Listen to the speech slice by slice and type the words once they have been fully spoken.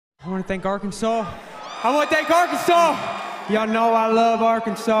I want to thank Arkansas. I want to thank Arkansas. Y'all know I love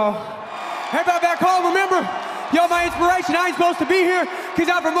Arkansas. Everybody back home, remember, y'all my inspiration. I ain't supposed to be here because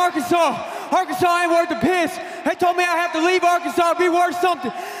I'm from Arkansas. Arkansas ain't worth the piss. They told me I have to leave Arkansas to be worth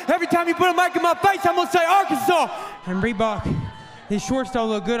something. Every time you put a mic in my face, I'm going to say Arkansas. And Reebok, these shorts don't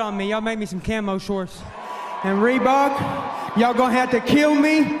look good on me. Y'all make me some camo shorts. And Reebok, y'all going to have to kill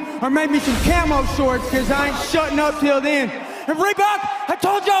me or make me some camo shorts because I ain't shutting up till then. And Reebok, I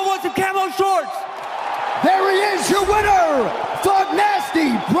told y'all I want some camo shorts. There he is, your winner, Thug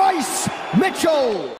Nasty, Bryce Mitchell.